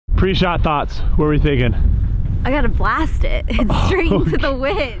Pre-shot thoughts, what were we thinking? I gotta blast it. It's straight into the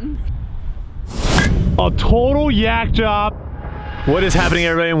wind. A total yak job. What is happening,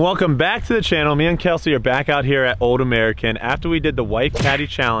 everybody, and welcome back to the channel. Me and Kelsey are back out here at Old American. After we did the Wife Caddy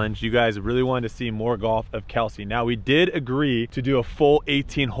Challenge, you guys really wanted to see more golf of Kelsey. Now, we did agree to do a full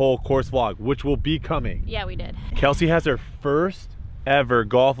 18-hole course vlog, which will be coming. Yeah, we did. Kelsey has her first ever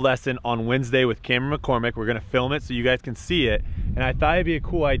golf lesson on Wednesday with Cameron McCormick. We're gonna film it so you guys can see it. And I thought it'd be a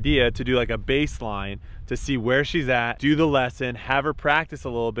cool idea to do like a baseline to see where she's at, do the lesson, have her practice a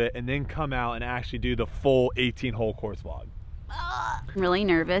little bit, and then come out and actually do the full 18-hole course vlog. I'm really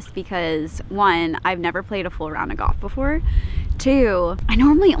nervous because one, I've never played a full round of golf before. Two, I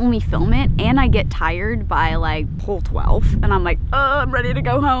normally only film it and I get tired by like hole 12 and I'm like, oh, I'm ready to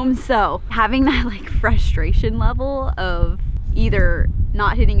go home. So having that like frustration level of either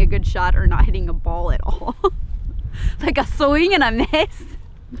not hitting a good shot or not hitting a ball at all. Like a swing and a miss,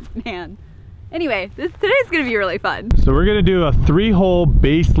 man. Anyway, today's gonna be really fun. So we're gonna do a 3-hole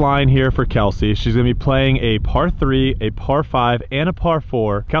baseline here for Kelsey. She's gonna be playing a par 3, a par 5, and a par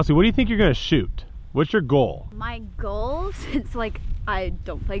 4. Kelsey, what do you think you're gonna shoot? What's your goal? My goal, since like I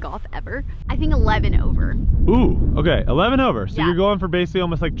don't play golf ever, I think 11 over. Ooh, okay, 11 over. So yeah. You're going for basically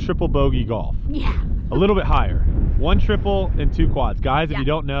almost like triple bogey golf. Yeah. A little bit higher. 1 triple and 2 quads. Guys, if you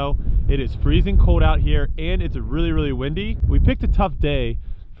don't know, it is freezing cold out here and it's really, really windy. We picked a tough day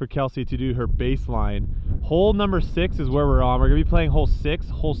for Kelsey to do her baseline. Hole number 6 is where we're on. We're gonna be playing hole 6,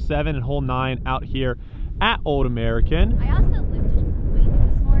 hole 7, and hole 9 out here at Old American. I also lifted some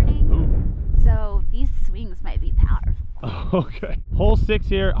weights this morning. Ooh. So these swings might be powerful. Okay. Hole 6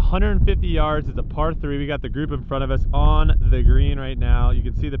 here, 150 yards. It's a par 3. We got the group in front of us on the green right now. You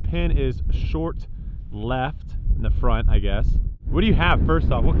can see the pin is short left in the front, I guess. What do you have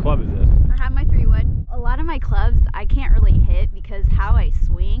first off? What club is this? I have my 3-wood. A lot of my clubs I can't really hit because how I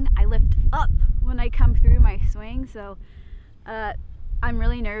swing, I lift up when I come through my swing. So I'm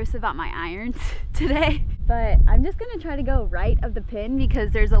really nervous about my irons today. But I'm just gonna try to go right of the pin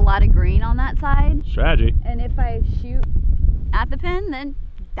because there's a lot of green on that side. Strategy. And if I shoot at the pin, then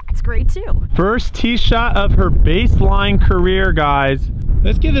that's great too. First tee shot of her baseline career, guys.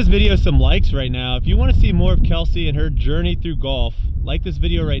 Let's give this video some likes right now. If you want to see more of Kelsey and her journey through golf, like this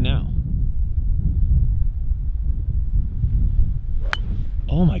video right now.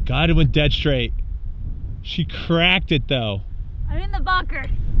 Oh my God, it went dead straight. She cracked it though. I'm in the bunker.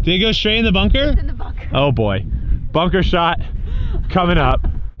 Did it go straight in the bunker? It's in the bunker. Oh boy. Bunker shot coming up.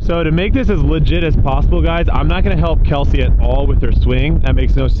 So to make this as legit as possible, guys, I'm not going to help Kelsey at all with her swing. That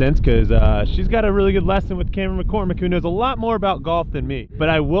makes no sense because she's got a really good lesson with Cameron McCormick, who knows a lot more about golf than me. But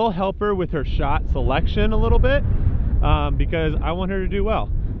I will help her with her shot selection a little bit because I want her to do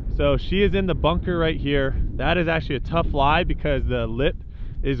well. So she is in the bunker right here. That is actually a tough lie because the lip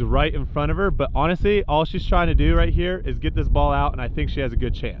is right in front of her. But honestly, all she's trying to do right here is get this ball out, and I think she has a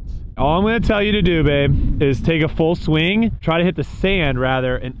good chance. All I'm going to tell you to do, babe, is take a full swing. Try to hit the sand,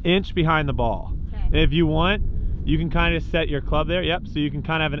 rather, an inch behind the ball. Okay. And if you want, you can kind of set your club there. Yep, so you can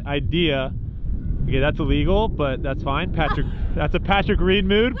kind of have an idea. Okay, that's illegal, but that's fine. Patrick, that's a Patrick Reed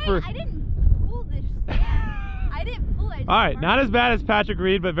mood. Wait, I didn't pull this sand. I didn't pull it. All right, not as bad as Patrick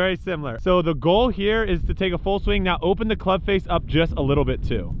Reed, but very similar. So the goal here is to take a full swing. Now open the club face up just a little bit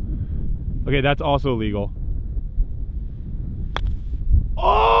too. Okay, that's also illegal.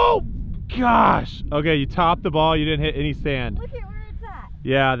 Oh gosh. Okay, you topped the ball, you didn't hit any sand. Look at where it's at.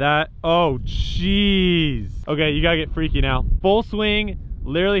 Yeah, that, oh jeez. Okay, you gotta get freaky now. Full swing,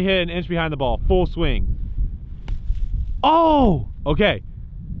 literally hit an inch behind the ball. Full swing. Oh, okay.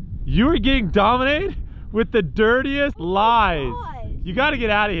 You were getting dominated with the dirtiest lies. You gotta get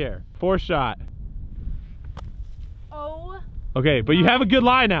out of here. 4th shot. Oh. Okay, but you have a good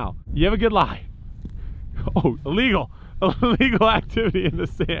lie now. You have a good lie. Oh, illegal. Illegal activity in the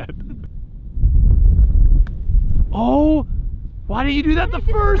sand. Oh, why didn't you do that the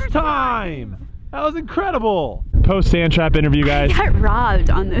first time? That was incredible. Post sand trap interview, guys. I got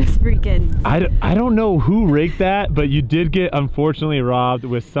robbed on those freaking. I don't know who rigged that, but you did get unfortunately robbed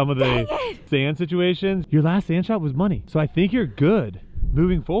with some of the sand situations. Your last sand shot was money, so I think you're good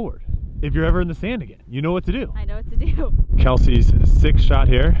moving forward. If you're ever in the sand again, you know what to do. I know what to do. Kelsey's 6th shot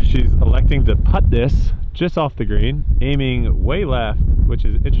here. She's electing to putt this just off the green, aiming way left, which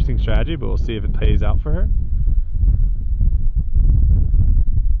is an interesting strategy, but we'll see if it pays out for her.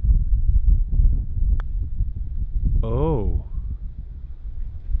 Oh.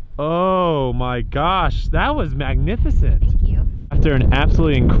 Oh my gosh, that was magnificent. Thank you. After an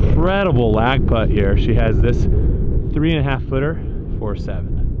absolutely incredible lag putt here, she has this 3.5 footer for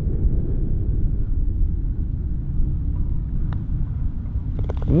 7.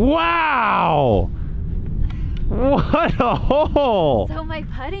 Wow! What a hole! So my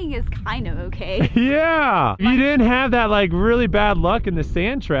putting is kind of okay. Yeah! If you didn't have that like really bad luck in the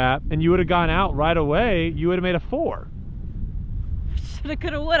sand trap and you would have gone out right away, you would have made a 4. Shoulda,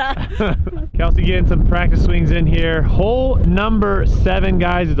 coulda, woulda. Kelsey getting some practice swings in here. Hole number 7,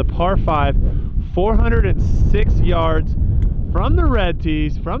 guys, is a par 5, 406 yards from the red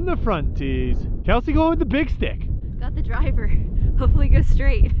tees, from the front tees. Kelsey going with the big stick. Got the driver. Hopefully go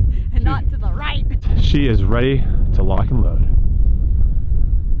straight and not to the right. She is ready to lock and load.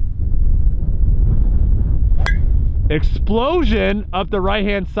 Explosion up the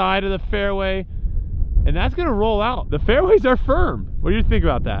right-hand side of the fairway, and that's gonna roll out. The fairways are firm. What do you think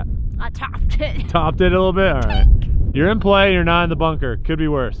about that? I topped it. Topped it a little bit? All right. You're in play, you're not in the bunker. Could be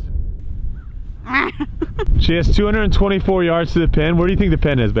worse. She has 224 yards to the pin. Where do you think the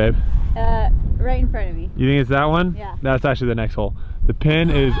pin is, babe? Right in front of me. You think it's that one? Yeah. That's actually the next hole. The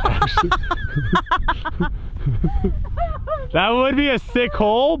pin is actually... That would be a sick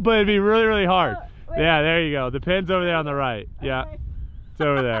hole, but it'd be really, really hard. Yeah, there you go. The pin's over there on the right. Yeah, it's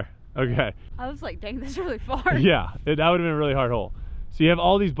over there. Okay. I was like, dang, this is really far. Yeah, that would have been a really hard hole. So you have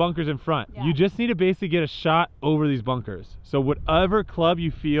all these bunkers in front. Yeah. You just need to basically get a shot over these bunkers. So whatever club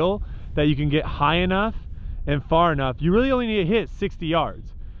you feel that you can get high enough and far enough, you really only need to hit 60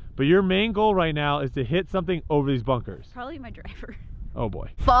 yards. But your main goal right now is to hit something over these bunkers. Probably my driver. Oh boy.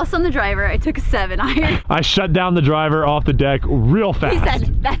 False on the driver. I took a 7-iron. I shut down the driver off the deck real fast. He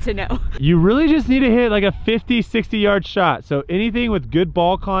said, that's a no. You really just need to hit like a 50, 60 yard shot. So anything with good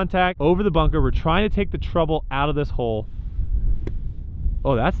ball contact over the bunker, we're trying to take the trouble out of this hole.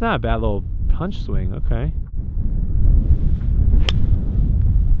 Oh, that's not a bad little punch swing. Okay.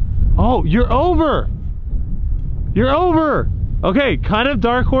 Oh, you're over. You're over. Okay, kind of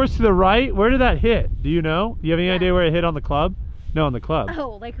dark horse to the right. Where did that hit? Do you know? Do you have any idea where it hit on the club? No, on the club.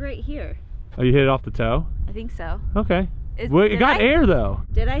 Oh, like right here. Oh, you hit it off the toe? I think so. Okay. Well, it got air though.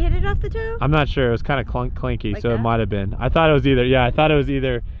 Did I hit it off the toe? I'm not sure. It was kind of clanky, Like so that? it might have been. I thought it was either, yeah, I thought it was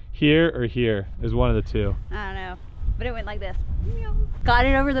either here or here. It was one of the two. I don't know. But it went like this. Got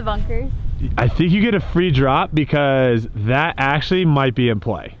it over the bunkers. I think you get a free drop because that actually might be in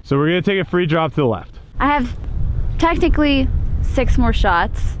play. So we're going to take a free drop to the left. I have technically 6 more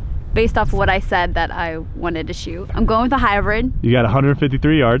shots based off of what I said that I wanted to shoot. I'm going with a hybrid. You got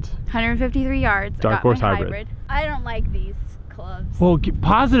 153 yards. 153 yards. Dark horse hybrid. I don't like these clubs. Well,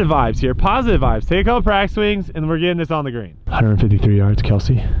 positive vibes here. Positive vibes. Take a couple practice swings and we're getting this on the green. 153 yards,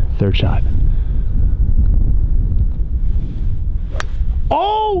 Kelsey. Third shot.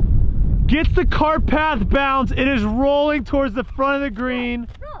 Oh! Gets the cart path bounce. It is rolling towards the front of the green.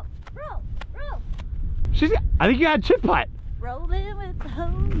 Roll. I think you got a chip putt. Rolling with the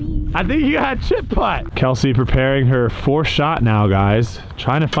homies. I think you got a chip putt. Kelsey preparing her 4th shot now, guys.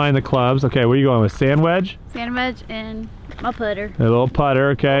 Trying to find the clubs. Okay, where are you going with? Sand wedge? Sand wedge and my putter. A little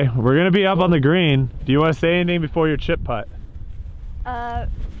putter, okay. We're gonna be up on the green. Do you want to say anything before your chip putt?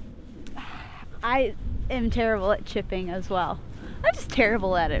 I am terrible at chipping as well. I'm just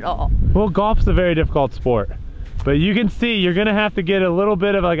terrible at it all. Well, golf's a very difficult sport. But you can see you're gonna have to get a little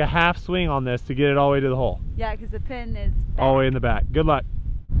bit of like a half swing on this to get it all the way to the hole. Yeah, because the pin is back. All the way in the back. Good luck.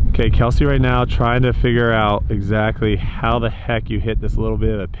 Okay, Kelsey right now trying to figure out exactly how the heck you hit this little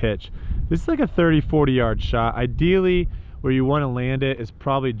bit of a pitch. This is like a 30-40 yard shot. Ideally, where you want to land it is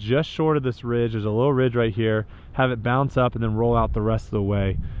probably just short of this ridge. There's a little ridge right here. Have it bounce up and then roll out the rest of the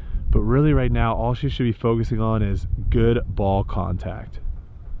way. But really right now, all she should be focusing on is good ball contact.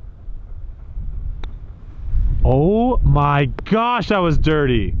 Oh my gosh, that was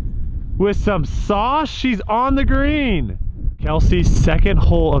dirty. With some sauce, she's on the green. Kelsey's 2nd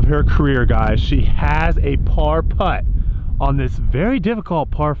hole of her career, guys. She has a par putt on this very difficult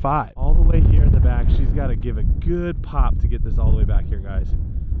par 5. All the way here in the back, she's got to give a good pop to get this all the way back here, guys.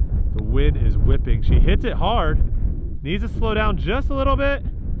 The wind is whipping. She hits it hard. Needs to slow down just a little bit.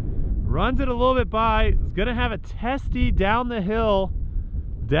 Runs it a little bit by. Is going to have a testy down the hill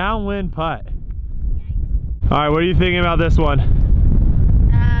downwind putt. All right, what are you thinking about this one?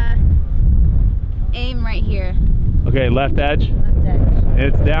 Aim right here. Okay, left edge. Left edge. And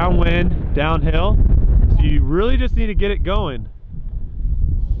it's downwind, downhill. So you really just need to get it going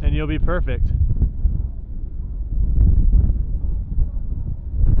and you'll be perfect.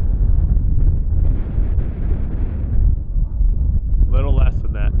 Little less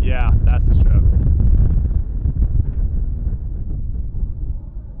than that. Yeah, that's the stroke.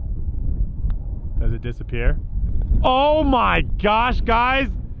 Does it disappear? Oh my gosh, guys.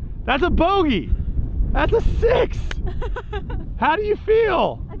 That's a bogey. That's a 6. How do you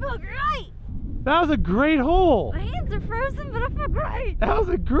feel? I feel great. That was a great hole. My hands are frozen, but I feel great. That was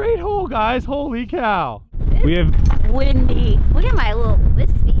a great hole, guys. Holy cow. We have windy. Look at my little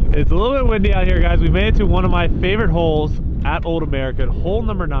wispies. It's a little bit windy out here, guys. We made it to one of my favorite holes at Old America, hole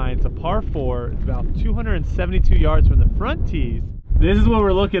number 9. It's a par 4. It's about 272 yards from the front tees. This is what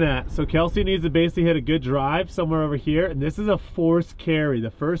we're looking at. So Kelsey needs to basically hit a good drive somewhere over here, and this is a forced carry,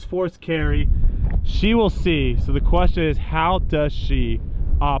 the first forced carry she will see. So the question is, how does she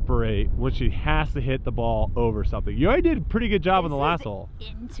operate when she has to hit the ball over something? You already did a pretty good job on the last hole.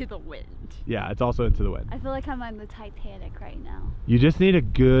 Into the wind. Yeah, it's also into the wind. I feel like I'm on the Titanic right now. You just need a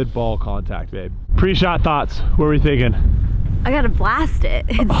good ball contact, babe. Pre-shot thoughts, what were we thinking? I gotta blast it.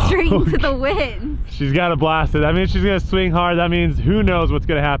 It's straight into the wind. She's gotta blast it. That means she's gonna swing hard. That means who knows what's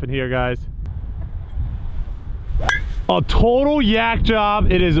gonna happen here, guys. A total yak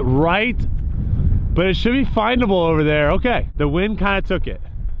job. It is right, but it should be findable over there. Okay, the wind kind of took it.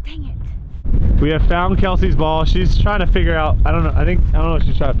 Dang it. We have found Kelsey's ball. She's trying to figure out, I don't know what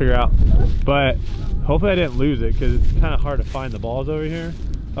she's trying to figure out, but hopefully I didn't lose it because it's kind of hard to find the balls over here.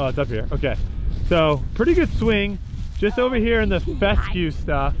 Oh, it's up here. Okay, so pretty good swing. Just over here in the fescue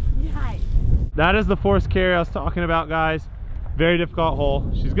stuff. Nice. That is the forced carry I was talking about, guys. Very difficult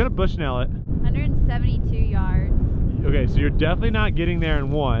hole. She's gonna Bushnell it. 172 yards. Okay, so you're definitely not getting there in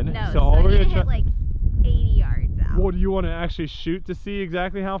one. No, so all I we're need gonna to hit like 80 yards out. Well, do you want to actually shoot to see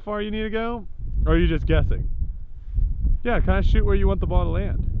exactly how far you need to go? Or are you just guessing? Yeah, kind of shoot where you want the ball to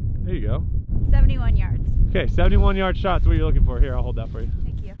land. There you go. 71 yards. Okay, 71 yard shot's what you're looking for. Here, I'll hold that for you.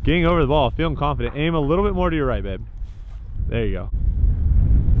 Thank you. Getting over the ball, feeling confident. Aim a little bit more to your right, babe. There you go.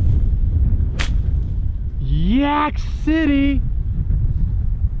 Yak City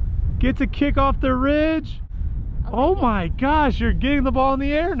gets a kick off the ridge. Oh my gosh, you're getting the ball in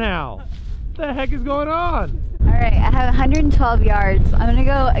the air now. What the heck is going on? All right, I have 112 yards. I'm gonna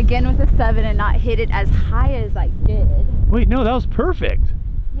go again with a 7 and not hit it as high as I did. Wait, no, that was perfect.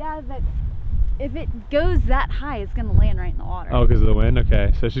 Yeah, but if it goes that high, it's gonna land right in the water. Oh, because of the wind?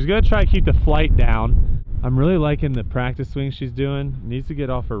 Okay, so she's gonna try to keep the flight down. I'm really liking the practice swing she's doing. Needs to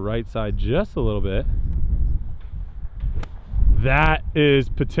get off her right side just a little bit. That is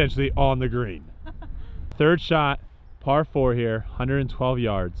potentially on the green. Third shot, par 4 here, 112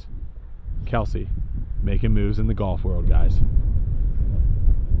 yards. Kelsey, making moves in the golf world, guys.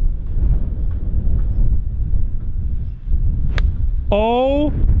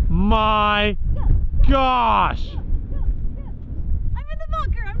 Oh my gosh!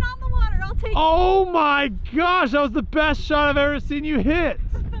 Oh my gosh, that was the best shot I've ever seen you hit.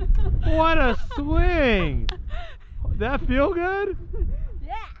 What a swing. That feel good?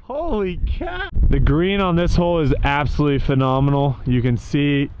 Yeah. Holy cow. The green on this hole is absolutely phenomenal. You can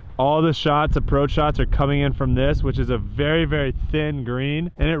see all the shots, approach shots are coming in from this, which is a very, very thin green.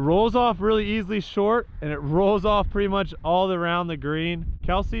 And it rolls off really easily short, and it rolls off pretty much all around the green.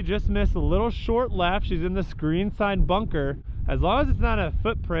 Kelsey just missed a little short left. She's in the screen side bunker. As long as it's not a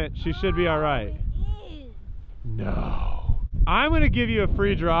footprint, she should be all right. It is. No. I'm gonna give you a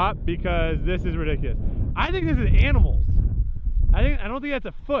free drop because this is ridiculous. I think this is animals. I don't think that's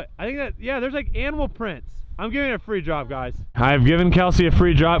a foot. I think that, yeah, there's like animal prints. I'm giving it a free drop, guys. I've given Kelsey a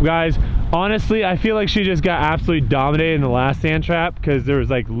free drop, guys. Honestly, I feel like she just got absolutely dominated in the last sand trap because there was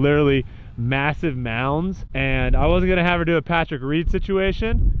like literally massive mounds, and I wasn't gonna have her do a Patrick Reed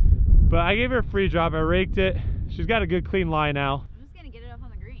situation, but I gave her a free drop. I raked it. She's got a good clean lie now. I'm just gonna get it up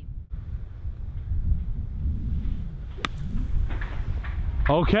on the green.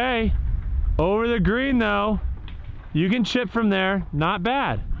 Okay, over the green though. You can chip from there, not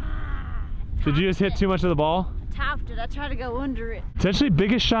bad. Did you just hit too much of the ball? Tapped it, I tried to go under it. Potentially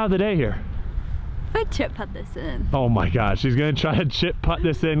biggest shot of the day here. If I chip put this in. Oh my gosh, she's gonna try to chip putt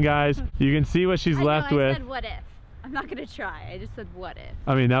this in, guys. You can see what she's left with. I said what if. I'm not gonna try, I just said what if.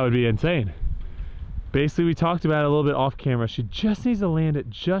 I mean, that would be insane. Basically, we talked about it a little bit off camera. She just needs to land it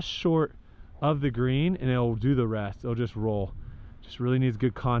just short of the green and it'll do the rest. It'll just roll. Just really needs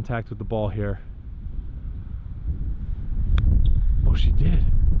good contact with the ball here. Oh, she did.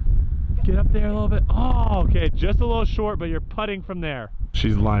 Get up there a little bit. Oh, okay, just a little short, but you're putting from there.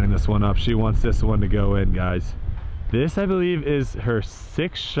 She's lining this one up. She wants this one to go in, guys. This, I believe, is her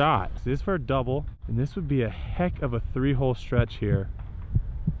 6th shot. This is for a double, and this would be a heck of a 3-hole stretch here.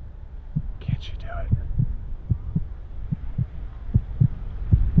 Can't you do it?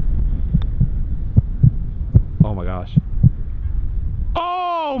 Oh my gosh.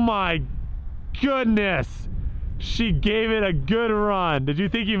 Oh my goodness. She gave it a good run. Did you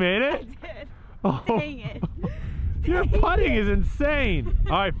think you made it? I did. Oh. Dang it. Your putting is insane.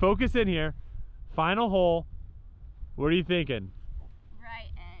 All right, focus in here. Final hole. What are you thinking? Right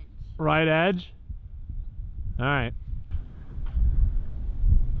edge. Right edge. All right.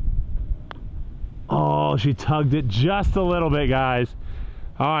 Oh, she tugged it just a little bit, guys.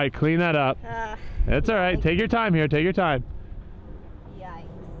 All right, clean that up. That's all right. Take your time here. Take your time. Yikes.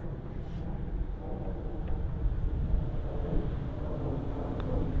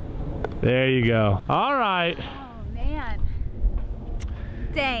 There you go. All right. Oh, man.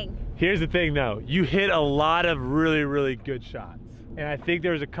 Dang. Here's the thing, though. You hit a lot of really, really good shots. And I think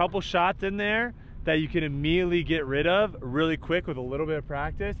there's a couple shots in there that you can immediately get rid of really quick with a little bit of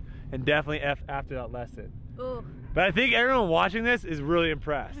practice, and definitely after that lesson. Ooh. But I think everyone watching this is really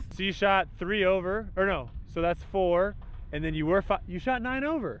impressed. So you shot 3 over, or no, so that's 4, and then you shot 9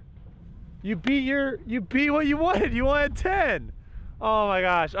 over. You beat what you wanted. You wanted 10. Oh my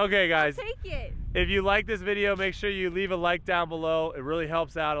gosh. Okay, guys. I'll take it. If you like this video, make sure you leave a like down below. It really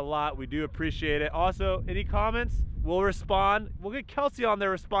helps out a lot. We do appreciate it. Also, any comments, we'll respond. We'll get Kelsey on there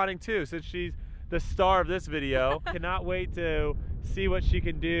responding too, since she's the star of this video. Cannot wait to see what she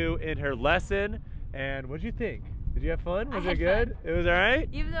can do in her lesson. And what'd you think? Did you have fun? Was it good? It was all right?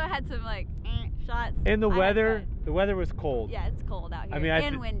 Even though I had some like shots. And the weather was cold. Yeah, it's cold out here. I mean,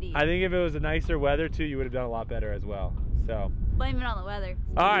 and windy. I think if it was a nicer weather too, you would have done a lot better as well. So blame it on the weather.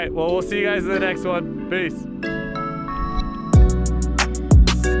 all right, well, we'll see you guys in the next one. Peace.